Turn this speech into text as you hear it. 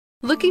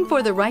Looking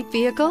for the right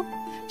vehicle?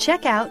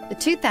 Check out the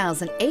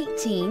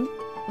 2018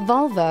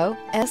 Volvo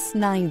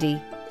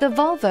S90. The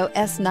Volvo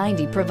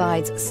S90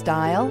 provides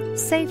style,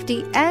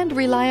 safety, and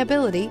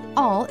reliability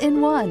all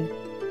in one.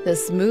 The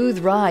smooth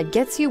ride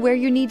gets you where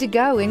you need to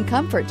go in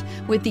comfort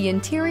with the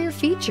interior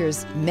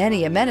features,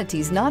 many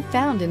amenities not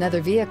found in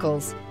other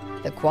vehicles.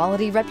 The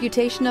quality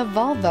reputation of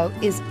Volvo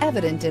is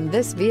evident in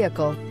this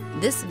vehicle.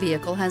 This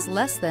vehicle has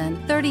less than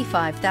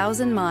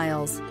 35,000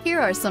 miles.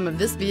 Here are some of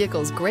this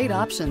vehicle's great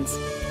options: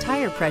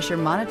 tire pressure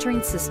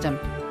monitoring system,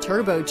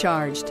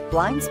 turbocharged,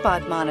 blind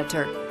spot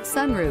monitor,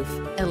 sunroof,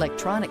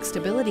 electronic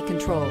stability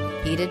control,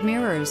 heated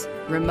mirrors,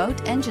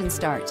 remote engine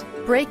start,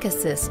 brake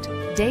assist,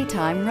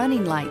 daytime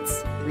running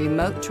lights,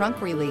 remote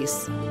trunk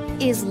release.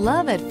 Is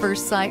love at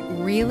first sight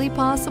really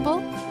possible?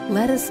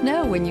 Let us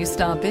know when you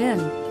stop in.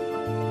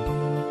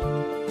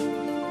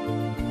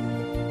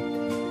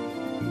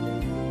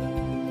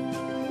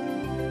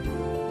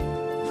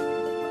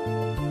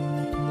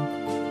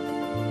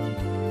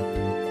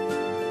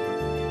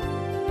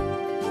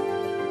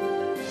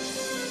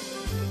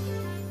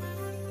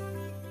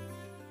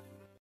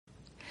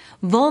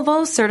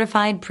 Volvo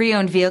certified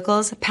pre-owned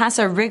vehicles pass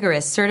a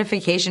rigorous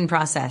certification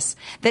process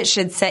that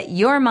should set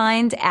your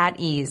mind at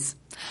ease.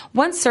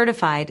 Once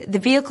certified, the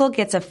vehicle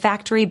gets a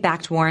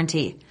factory-backed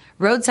warranty,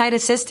 roadside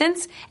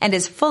assistance, and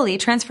is fully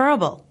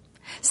transferable.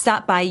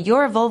 Stop by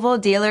your Volvo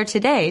dealer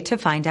today to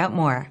find out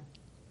more.